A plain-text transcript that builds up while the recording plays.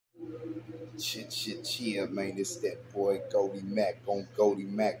Chill, man. This that boy Goldie Mac on Goldie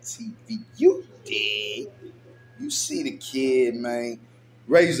Mac TV. You did. You see the kid, man.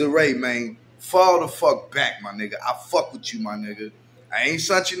 Razor Ray, man. Fall the fuck back, my nigga. I fuck with you, my nigga. I ain't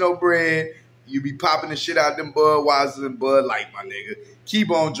sent you no bread. You be popping the shit out them Budweiser and Bud Light, my nigga.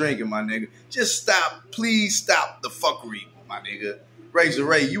 Keep on drinking, my nigga. Just stop. Please stop the fuckery, my nigga. Razor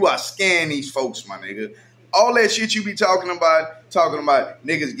Ray, you are scaring these folks, my nigga. All that shit you be talking about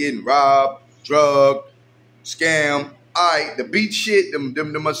niggas getting robbed, drugged, scam. All right, the beach shit, the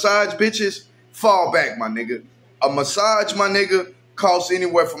massage bitches, fall back, my nigga. A massage, my nigga, costs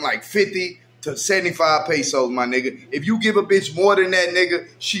anywhere from like 50 to 75 pesos, my nigga. If you give a bitch more than that, nigga,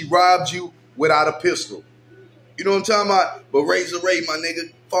 she robbed you without a pistol. You know what I'm talking about? But Razor Ray, my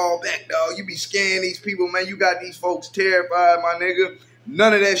nigga, fall back, dog. You be scaring these people, man. You got these folks terrified, my nigga.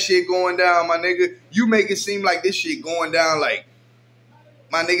 None of that shit going down, my nigga. You make it seem like this shit going down like,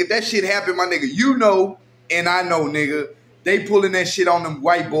 my nigga, that shit happened, my nigga. You know, and I know, nigga. They pulling that shit on them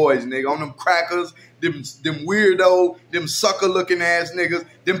white boys, nigga. On them crackers, them weirdo, them sucker-looking ass niggas.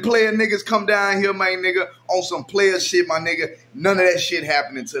 Them player niggas come down here, man, nigga, on some player shit, my nigga. None of that shit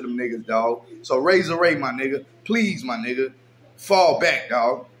happening to them niggas, dog. So Razor Ray, my nigga, please, my nigga, fall back,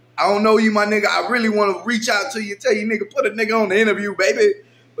 dog. I don't know you, my nigga. I really want to reach out to you and tell you, nigga, put a nigga on the interview, baby.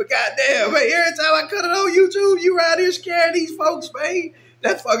 But goddamn, man, every time I cut it on YouTube, you out here scaring these folks, man.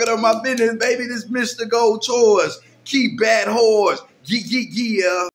 That's fucking up my business, baby. This Mr. Gold Tours. Keep bad whores. Yeah.